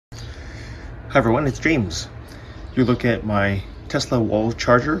Hi everyone, it's James. You look at my Tesla wall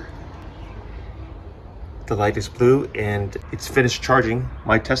charger. The light is blue and it's finished charging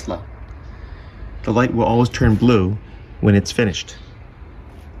my Tesla. The light will always turn blue when it's finished.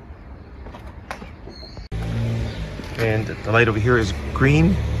 And the light over here is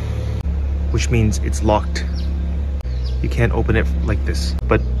green, which means it's locked. You can't open it like this,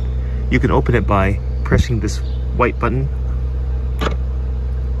 but you can open it by pressing this white button.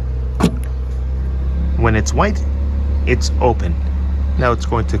 When it's white, it's open. Now it's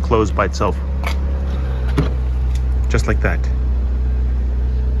going to close by itself. Just like that.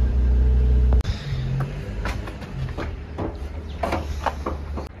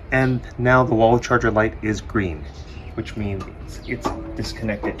 And now the wall charger light is green, which means it's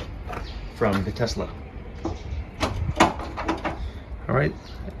disconnected from the Tesla. All right,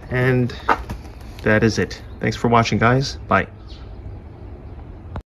 and that is it. Thanks for watching, guys. Bye.